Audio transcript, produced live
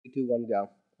2, 1, go.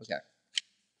 Okay.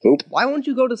 Poop. Why won't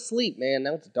you go to sleep, man?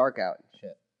 Now it's dark out and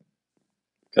shit.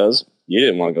 Because you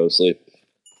didn't want to go to sleep.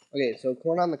 Okay, so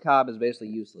corn on the cob is basically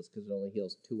useless because it only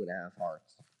heals 2.5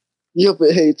 hearts. Yep,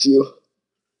 it hates you.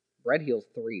 Bread heals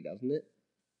 3, doesn't it?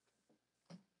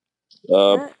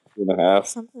 2.5.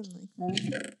 Something like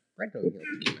that. Bread doesn't heal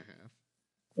 2.5.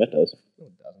 That does. No,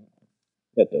 it doesn't.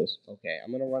 That does. Okay,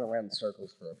 I'm gonna run around in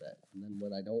circles for a bit, and then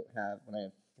when I have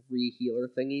 3 healer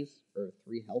thingies or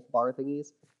 3 health bar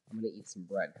thingies, I'm gonna eat some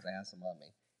bread because I have some on me.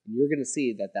 And you're gonna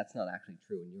see that that's not actually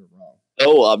true, and you're wrong.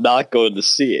 Oh, I'm not going to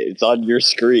see it. It's on your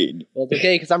screen. Well, it's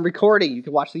okay because I'm recording. You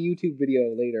can watch the YouTube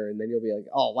video later, and then you'll be like,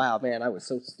 "Oh wow, man, I was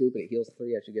so stupid. It heals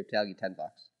 3. I should give Taggy $10."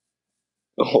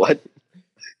 What?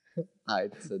 I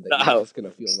said that No. you're just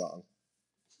gonna feel wrong.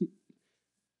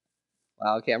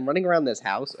 Wow. Okay, I'm running around this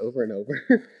house over and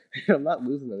over. I'm not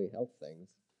losing any health things.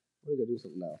 I'm gonna go do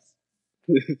something else.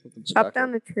 Something Chop productive.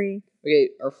 down a tree. Okay,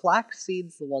 are flax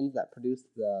seeds the ones that produce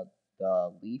the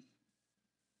leaf?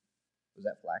 Was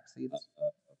that flax seeds?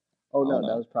 Oh no, no.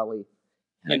 that was probably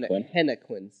Henequin.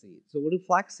 henequin seeds. So what do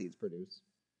flax seeds produce?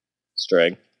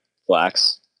 String.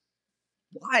 Flax.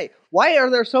 Why? Why are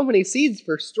there so many seeds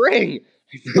for string?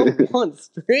 I don't want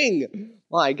string.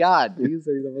 My God, these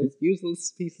are the most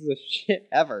useless pieces of shit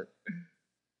ever.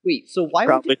 Wait, so why would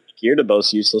Probably you're the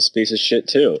most useless piece of shit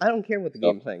too. I don't care what the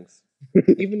game thinks.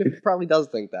 Even if it probably does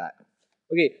think that.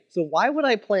 Okay, so why would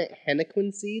I plant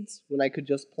henequin seeds when I could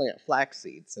just plant flax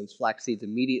seeds, since flax seeds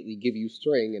immediately give you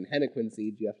string, and henequin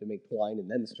seeds you have to make twine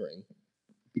and then string?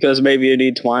 Because maybe you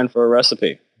need twine for a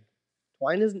recipe.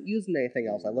 Twine isn't used in anything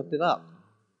else. I looked it up.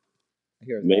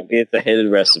 Here's Maybe it's a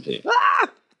hidden recipe. Ah!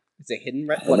 It's a hidden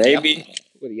Maybe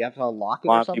what, do you have to unlock it or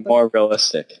want to something? be more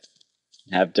realistic.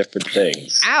 Have different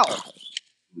things. Ow!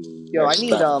 Yo, I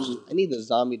need the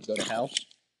zombie to go to hell.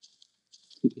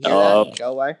 You hear that?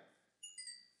 Go away.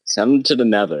 Send them to the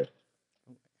nether.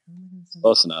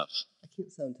 Close enough. I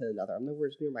can't send them to another. I'm nowhere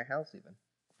near my house even.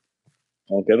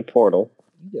 I'll get a portal.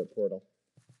 You get a portal.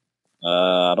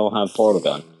 I don't have a portal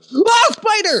gun. Oh,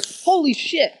 spider! Holy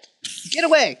shit! Get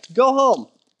away! Go home!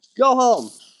 Go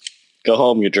home! Go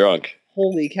home, you're drunk.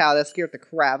 Holy cow, that scared the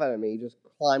crap out of me. He just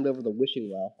climbed over the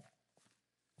wishing well.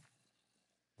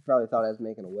 I probably thought I was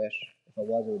making a wish. If I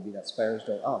was, it would be that spider's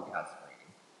door. Oh, God, it's raining.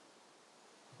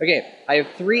 Okay, I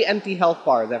have 3 empty health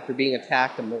bars after being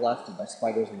attacked and molested by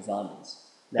spiders and zombies.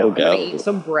 Now, I'm gonna eat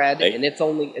some bread, and it's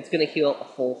gonna heal a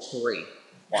full 3.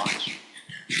 Watch.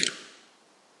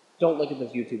 Don't look at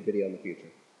this YouTube video in the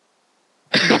future.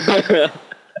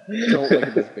 Don't look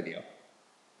at this video.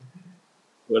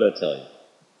 What'd I tell you?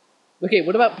 Okay,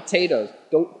 what about potatoes?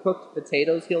 Don't cooked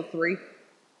potatoes heal 3?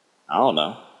 I don't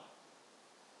know.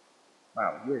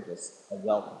 Wow, you're just a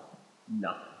welcome.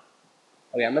 Nothing.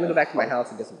 Okay, I'm gonna go back to my house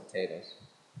and get some potatoes.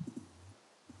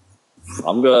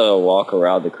 I'm gonna walk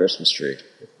around the Christmas tree.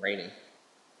 It's raining.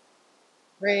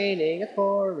 Raining, it's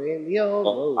pouring, the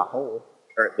old road hole.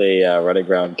 Currently running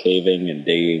around caving and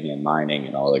digging and mining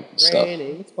and all that good stuff.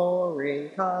 Raining, it's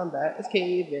pouring, combat is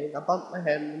caving. I bumped my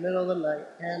head in the middle of the night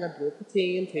and I blew the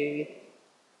TNT.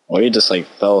 Well, you just like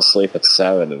fell asleep at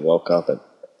 7 and woke up at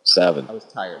 7. I was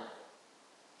tired.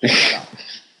 Shut up.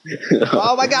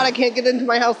 Oh my God, I can't get into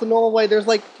my house the normal way. There's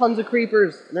like tons of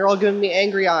creepers, and they're all giving me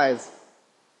angry eyes.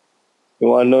 You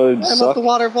wanna know who'd Climb suck? up the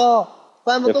waterfall.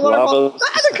 Climb up the waterfall.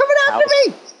 Ah, they're coming after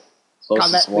me!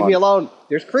 Closest Leave me alone.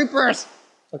 There's creepers.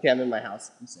 Okay, I'm in my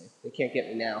house. I'm safe. They can't get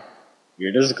me now.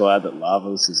 You're just glad that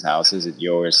Lavos' house isn't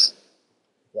yours.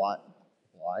 What?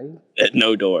 Why?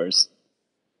 No doors.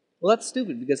 Well, that's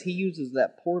stupid because he uses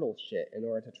that portal shit in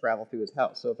order to travel through his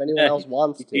house. So if anyone else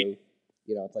wants to,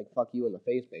 you know, it's like fuck you in the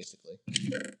face, basically.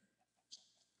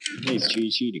 He's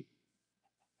cheating.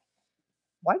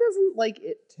 Why doesn't like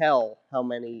it tell how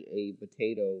many a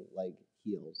potato like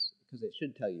heals? Because it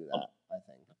should tell you that. I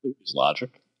think. I think there's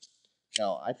logic.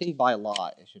 No, I think by law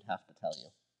it should have to tell you.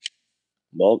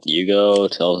 Well, you go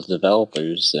tell the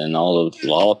developers and all the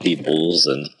law peoples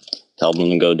and tell them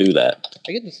to go do that.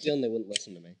 I get the feeling they wouldn't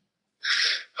listen to me.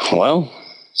 Well,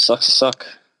 sucks to suck.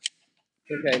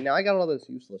 Okay, now I got all this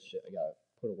useless shit I gotta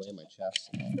put away in my chest.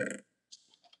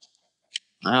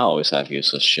 I always have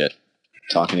useless shit.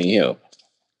 Talking to you.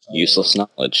 Useless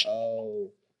knowledge.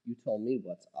 Oh, you told me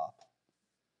what's up.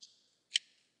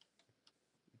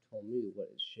 You told me what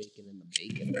is shaking in the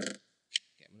bacon. Okay,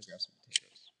 I'm gonna grab some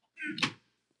potatoes.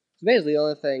 So basically, the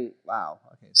only thing. Wow.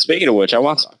 Okay. So Speaking of which, I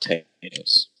want some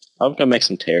potatoes. I'm gonna make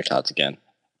some tater tots again.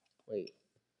 Wait,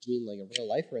 you mean like in real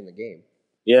life or in the game?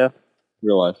 Yeah,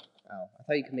 real life. Oh, I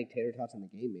thought you could make tater tots in the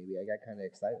game. Maybe I got kind of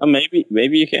excited.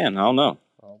 Maybe you can. I don't know.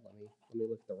 Oh, let me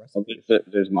look at the recipe.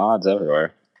 There's mods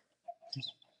everywhere.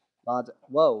 Mods.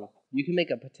 Whoa, you can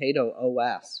make a potato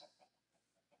OS.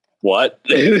 What?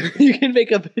 You can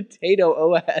make a potato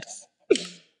OS.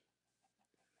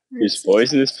 These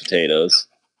poisonous potatoes.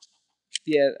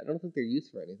 Yeah, I don't think they're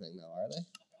used for anything, though, are they?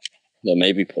 They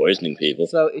may be poisoning people.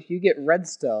 So if you get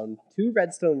redstone, 2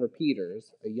 redstone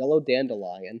repeaters, a yellow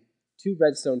dandelion, 2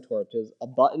 redstone torches, a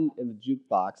button in the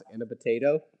jukebox, and a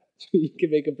potato, you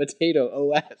can make a potato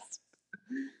OS.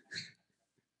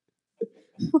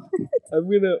 I'm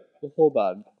gonna hold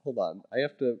on. I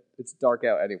have to. It's dark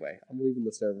out anyway. I'm leaving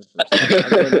the server for a second.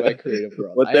 I'm going to my creative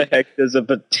world. What the heck does a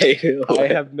potato? I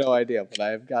have no idea, but I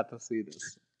have got to see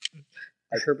this.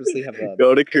 I purposely have a.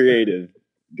 Go to creative.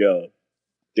 Go.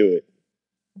 Do it.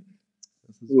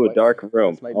 Ooh, a dark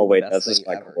room. Oh wait, that's just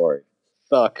my quarry.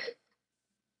 Fuck.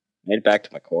 Made it back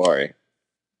to my quarry. It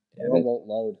won't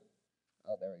load.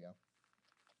 Oh, there we go.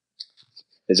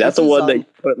 Is that the one that you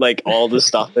put like all the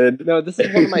stuff in? No, this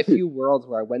is one of my few worlds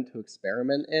where I went to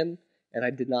experiment in, and I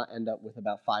did not end up with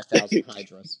about 5,000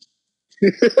 hydras. See,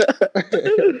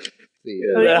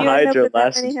 that hydra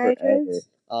lasts forever.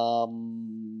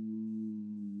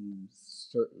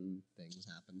 Certain things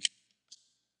happen.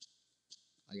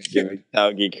 Give me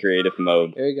Taugi creative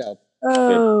mode. There you go.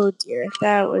 Oh dear,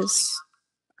 that was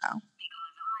wow.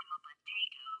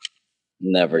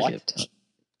 Never give Taugi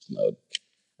mode.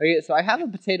 Okay, so I have a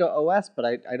potato OS, but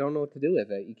I don't know what to do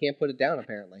with it. You can't put it down,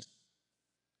 apparently.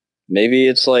 Maybe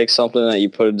it's like something that you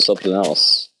put in something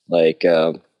else. Like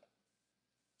a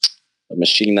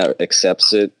machine that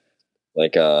accepts it.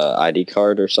 Like a ID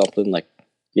card or something. Like,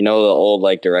 you know the old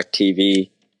like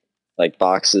DirecTV like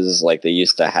boxes like they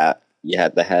used to have. You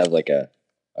had to have like a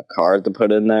card to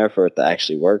put in there for it to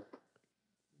actually work.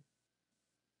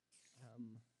 I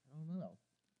don't know.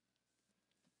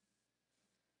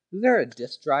 Is there a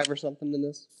disk drive or something in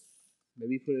this?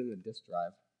 Maybe put it in a disk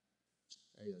drive.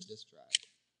 There you go, disk drive.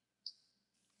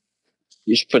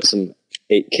 You should put some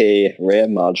 8K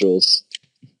RAM modules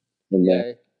in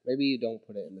there. Maybe you don't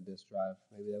put it in the disk drive.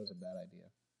 Maybe that was a bad idea.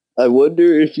 I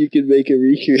wonder if you could make a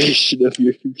recreation of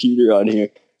your computer on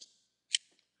here.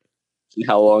 And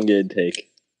how long it'd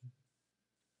take.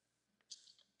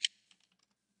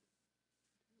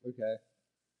 Okay.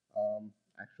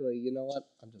 Actually, you know what?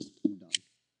 I'm done.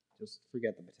 Just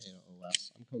forget the potato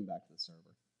OS. I'm coming back to the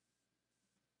server.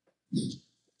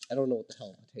 I don't know what the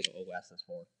hell potato OS is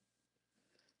for.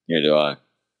 Neither do I.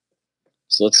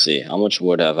 So let's see. How much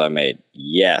wood have I made?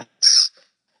 Yes.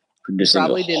 Producing You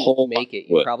probably didn't make it.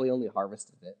 You probably only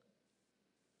harvested it.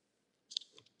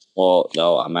 Well,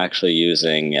 no. I'm actually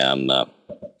using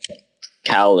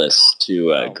callus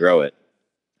to grow it. I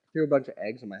threw a bunch of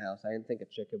eggs in my house. I didn't think a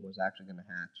chicken was actually going to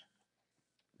hatch.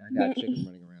 I got a chicken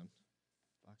running around.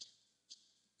 Fuck.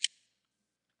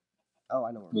 Oh,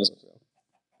 I know where I'm going to go.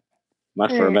 My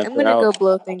fermenter I'm gonna go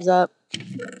blow things up.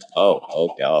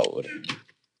 Oh god.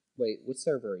 Wait, what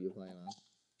server are you playing on?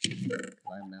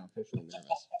 I am now officially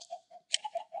nervous.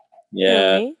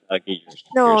 Yeah, really?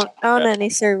 No, on any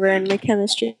server in my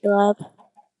chemistry lab.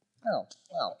 Oh,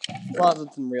 well. As long as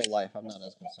it's in real life, I'm not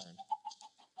as concerned.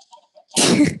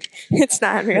 It's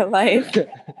not in real life.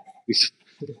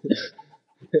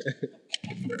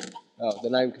 Oh,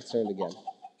 then I'm concerned again.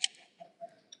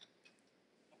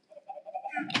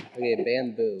 Okay,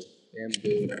 bamboo.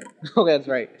 Oh, that's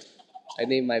right. I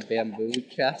named my bamboo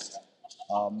chest.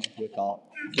 We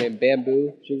call it named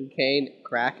bamboo, sugarcane,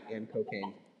 crack, and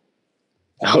cocaine.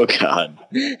 Oh god.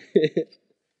 Idiot.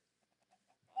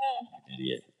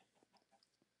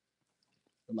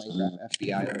 The Minecraft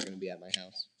FBI are going to be at my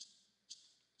house.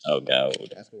 Oh god.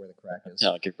 Ask me where the crack is.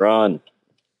 I could run.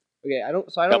 Okay, I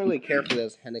don't really care for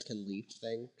this Henneken leaf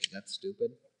thing, because that's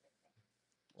stupid.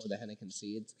 Or the Henneken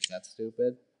seeds, because that's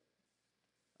stupid.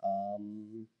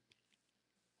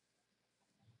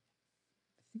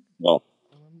 Well,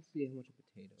 I want to see how much a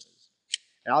potato is.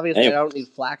 And obviously, I don't need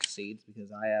flax seeds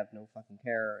because I have no fucking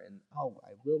care. And I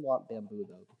will want bamboo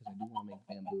though because I do want to make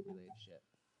bamboo related shit.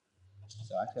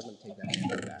 So actually, I'm gonna take that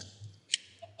bamboo back.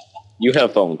 You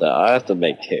have fun with that. I have to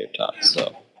make tater tots,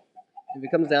 so. If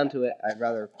it comes down to it, I'd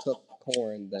rather cook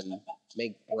corn than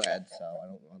make bread. So I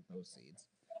don't want those seeds.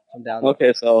 I'm down.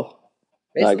 Okay, so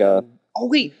I got. Oh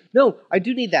wait, no, I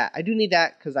do need that. I do need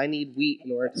that because I need wheat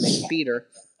in order to make a feeder.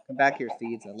 Come back here,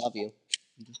 seeds. I love you.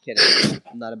 I'm just kidding.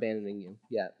 I'm not abandoning you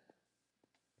yet.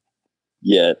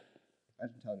 Yet.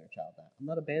 Imagine telling your child that. I'm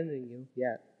not abandoning you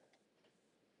yet.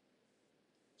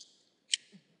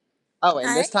 Oh,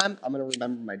 and this time, I'm going to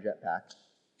remember my jetpack.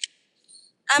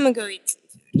 I'm going to go eat some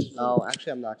food. Oh,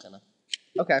 actually, I'm not going to.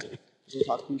 Okay. We'll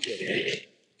talk to you later.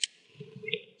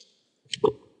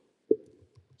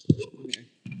 Okay.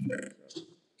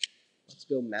 Let's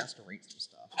go masterate some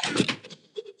stuff.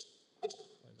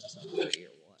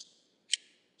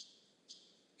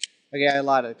 Okay, I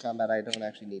lied at combat. I don't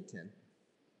actually need tin.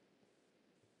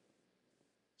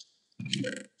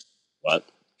 What?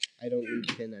 I don't need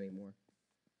tin anymore.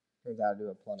 Turns out I do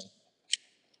have plenty.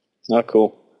 Not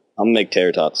cool. I'm gonna make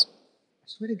tater tots. I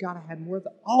swear to God, I had more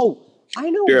than. Oh, I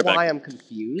know why I'm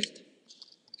confused.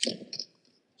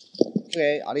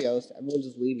 Okay, adios. Everyone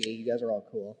just leave me. You guys are all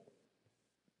cool.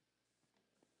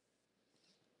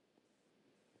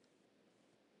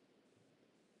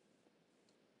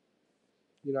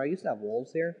 You know, I used to have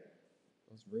wolves here.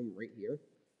 There was room right here.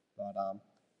 But,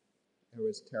 there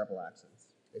was terrible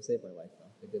accidents. They saved my life,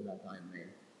 though. They did not die in vain.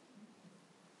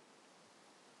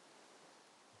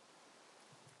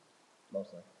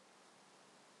 Mostly.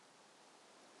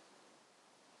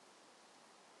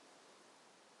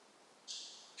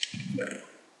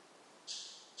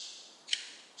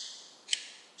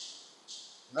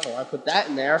 I don't know, I put that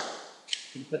in there.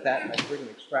 You can put that in my freaking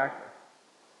extractor.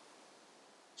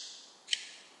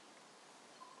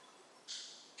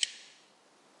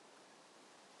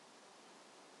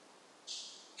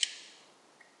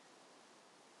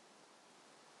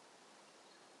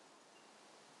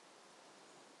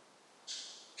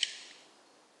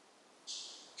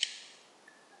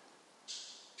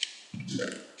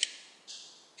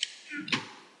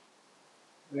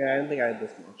 Yeah, I didn't think I had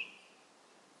this much.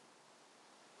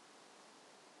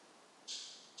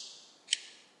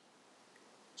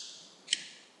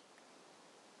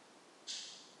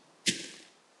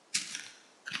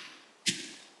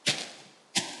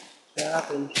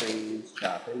 Chopping trees,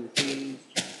 chopping trees,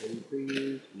 chopping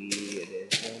trees. Weed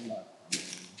is a muffin.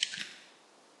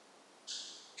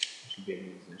 I should be a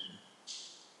musician.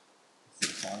 It's a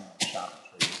song about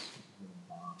chopping trees.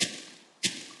 Bomb.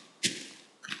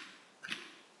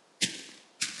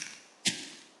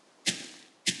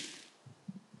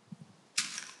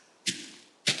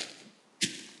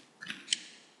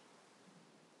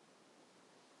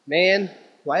 Man,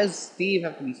 why does Steve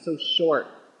have to be so short?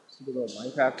 Stupid little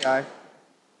Minecraft guy.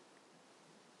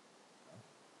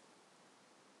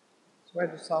 That's why I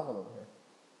just saw one over here.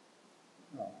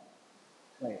 Oh,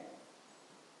 wait.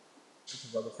 This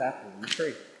is what was happening in the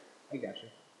tree. I got you.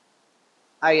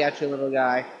 I got you, little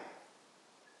guy.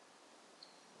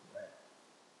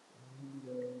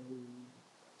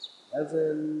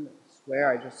 Resin. I swear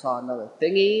I just saw another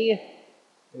thingy.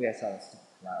 Maybe I saw a stupid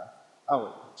flower. Oh,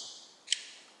 wait.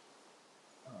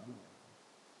 Oh,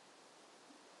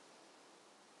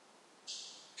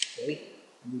 okay.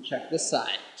 Let me check this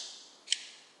side.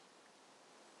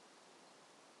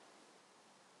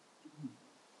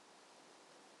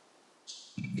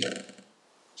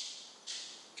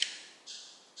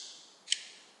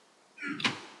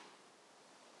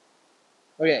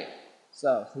 Okay,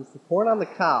 so since the corn on the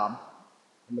cob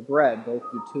and the bread both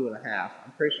do 2.5,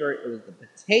 I'm pretty sure it was the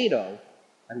potato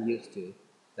I'm used to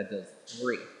that does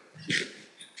 3.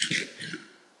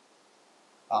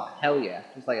 Oh, hell yeah,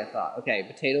 just like I thought. Okay,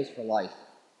 potatoes for life.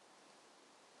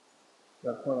 You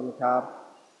have corn on the cob?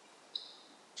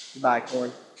 Goodbye,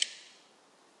 corn.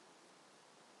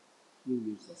 You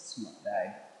useless smut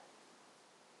bag.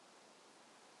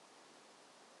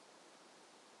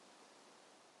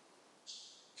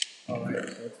 Alright,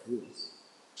 so let's do this.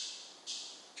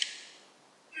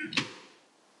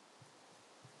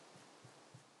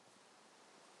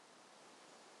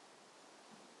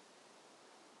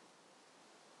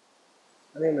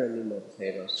 I think I'm gonna need more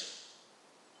potatoes.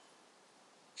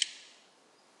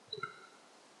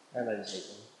 And I just ate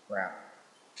them. Crap.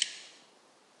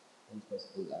 I'm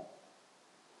supposed to do that.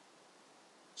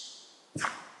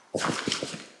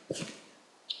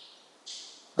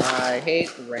 I hate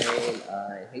the rain.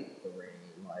 I hate the rain.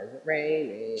 Why is it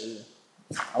raining?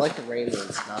 I like the rain when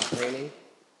it's not raining.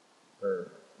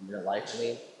 Or in real life, I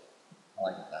mean. I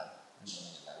like it then. I don't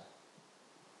like it then.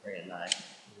 Rain at night.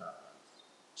 Not.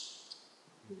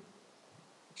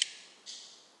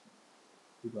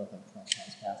 We both have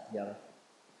traumatized past together.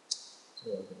 It's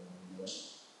really good to do it.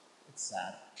 It's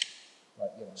sad.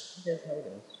 But, you know, it is how it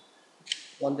is.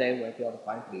 One day we'll be able to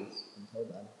find peace. Until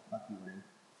then, fuck you, rain.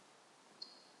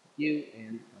 You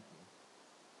and fuck you.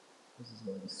 This is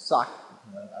going to suck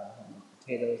because I don't have enough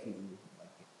potatoes to even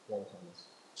like get close on this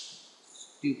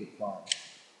stupid farm.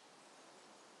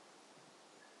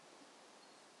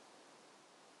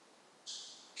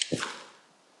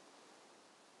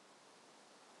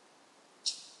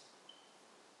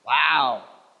 Wow!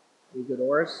 Any good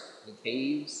ores? Any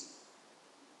caves?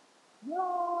 No!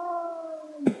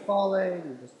 I'm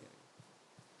falling! Just kidding.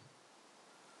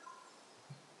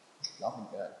 Nothing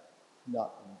good.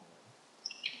 Nothing good.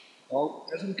 Oh,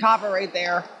 there's some copper right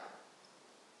there.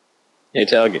 Hey,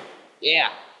 Talgy. Yeah.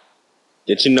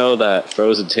 Did you know that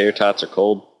frozen tater tots are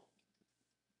cold?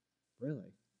 Really?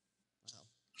 Wow.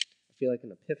 I feel like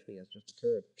an epiphany has just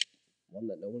occurred. One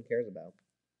that no one cares about.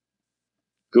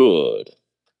 Good.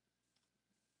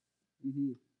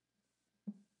 Mm-hmm.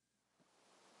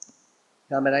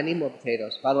 No, but I need more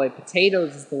potatoes. By the way,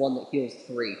 potatoes is the one that heals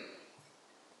 3.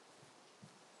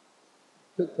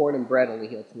 Cooked corn and bread only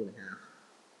heal 2.5.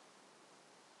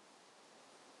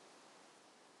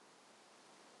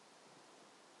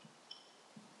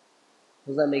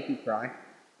 Does that make you cry?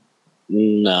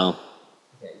 No.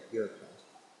 Okay, you're a child.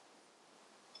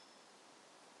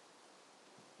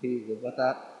 Can you live with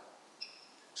that?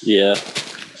 Yeah.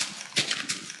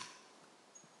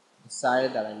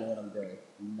 Decided that I know what I'm doing.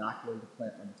 I'm not going to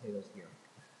plant my potatoes here.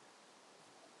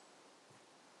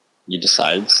 You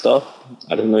decided stuff?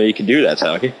 I didn't know you could do that,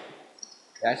 Talgy.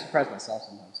 Yeah, I surprise myself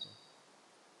sometimes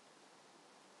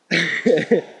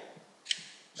too.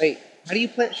 Wait, how do you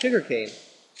plant sugarcane?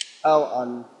 Oh,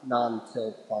 on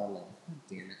non-tilled farmland. God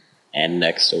damn it. And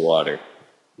next to water.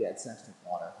 Yeah, it's next to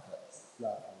water, but it's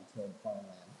not on-tilled farmland.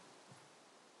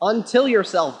 Untill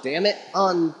yourself, damn it!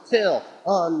 Untill.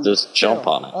 Just jump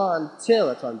on it. Untill.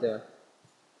 That's what I'm doing.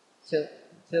 Till.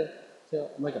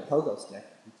 I'm like a pogo stick.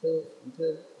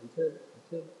 Until.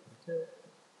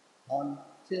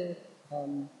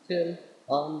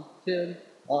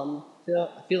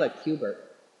 I feel like Hubert.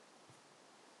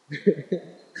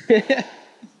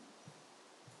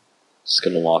 Just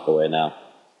gonna walk away now.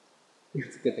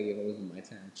 It's a good thing it wasn't my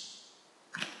town.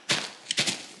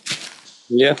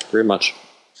 Yeah, pretty much.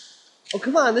 Oh,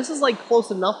 come on, this is like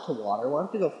close enough to water. Why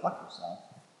don't you go fuck yourself?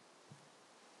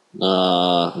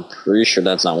 I'm pretty sure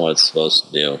that's not what it's supposed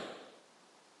to do.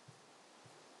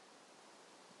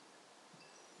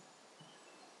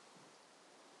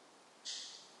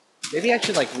 Maybe I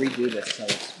should like redo this so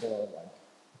it's more like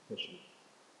efficient.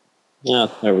 Yeah,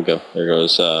 there we go. There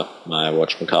goes my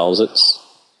whatchamacallits.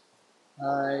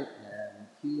 I am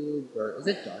Hubert. Is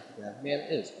it dark again? Man,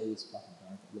 it is always fucking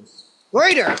dark in this.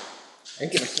 Waiter! I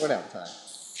didn't get a sword out in time.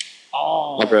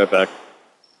 Oh. I'll be right back.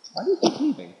 Why do you keep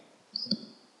leaving?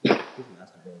 He's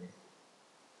masturbating.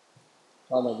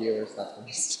 To all my viewers, that's what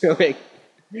he's doing.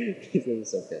 He's gonna be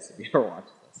so pissed if you ever watch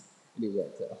this. And he will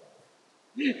too.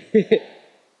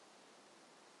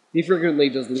 He frequently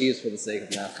just leaves for the sake of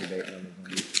masturbating on the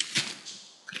game.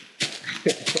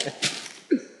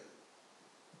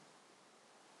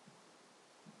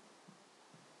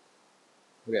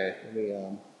 Okay, let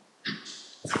me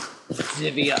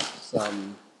divvy up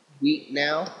some wheat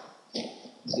now.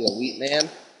 See a wheat man.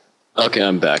 Okay,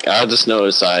 I'm back. I just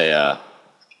noticed I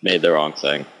made the wrong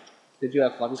thing. Did you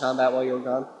have fun combat while you were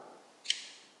gone?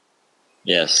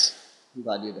 Yes. I'm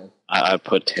glad you did. I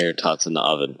put tater tots in the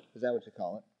oven. Is that what you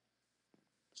call it?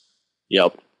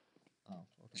 Yep. Oh,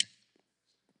 okay.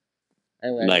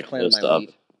 Anyway, And I I just planted closed my up.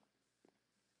 wheat.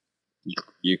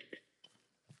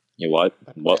 You what?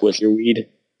 What was your weed?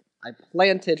 I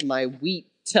planted my wheat.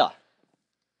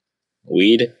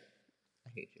 Weed? I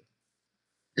hate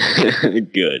you.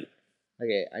 Good.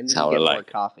 Okay, I need That's to how I get more like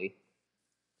it. coffee.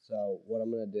 So what I'm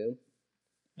gonna do?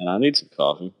 And I need some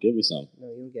coffee. Give me some. No,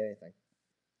 you don't get anything.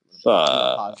 I'm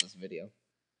gonna pause this video.